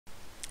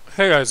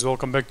Hey guys,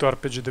 welcome back to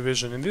RPG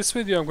Division. In this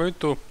video I'm going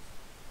to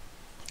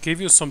give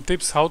you some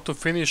tips how to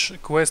finish a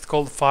quest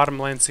called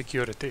Farmland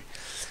Security.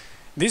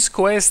 This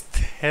quest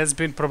has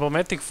been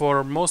problematic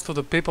for most of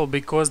the people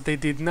because they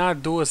did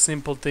not do a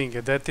simple thing,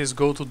 and that is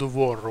go to the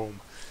war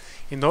room.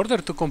 In order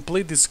to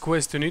complete this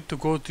quest you need to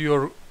go to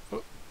your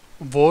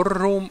war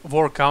room,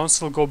 war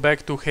council, go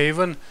back to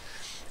Haven,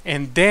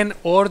 and then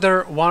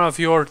order one of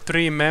your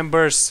 3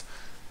 members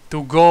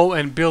to go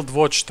and build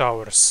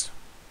watchtowers.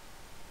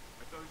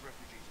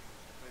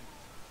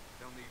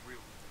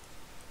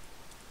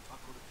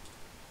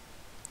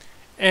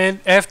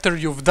 And after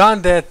you've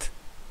done that,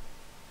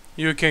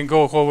 you can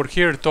go over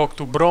here, talk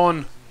to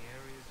Braun,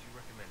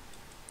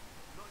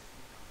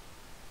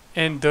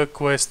 and the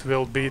quest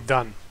will be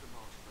done.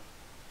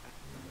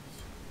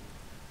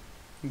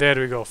 There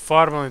we go,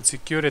 Farmland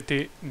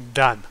Security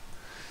done.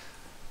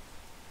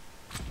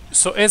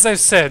 So as I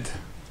said,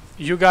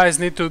 you guys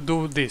need to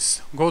do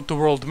this. Go to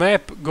world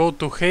map, go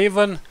to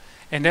Haven,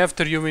 and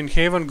after you're in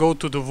Haven, go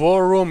to the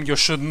war room. You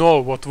should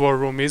know what war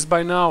room is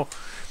by now.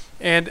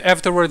 And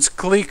afterwards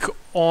click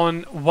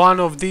on one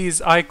of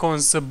these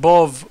icons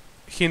above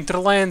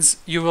Hinterlands.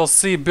 You will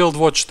see build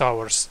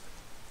watchtowers.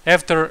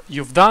 After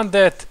you've done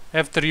that,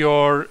 after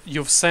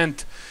you've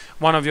sent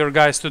one of your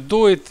guys to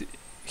do it,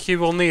 he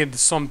will need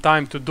some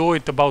time to do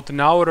it, about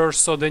an hour or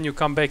so. Then you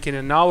come back in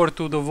an hour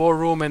to the war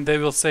room and they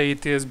will say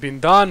it has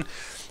been done.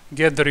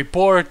 Get the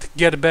report,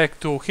 get back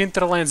to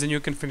Hinterlands, and you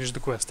can finish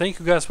the quest. Thank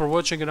you guys for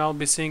watching, and I'll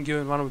be seeing you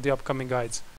in one of the upcoming guides.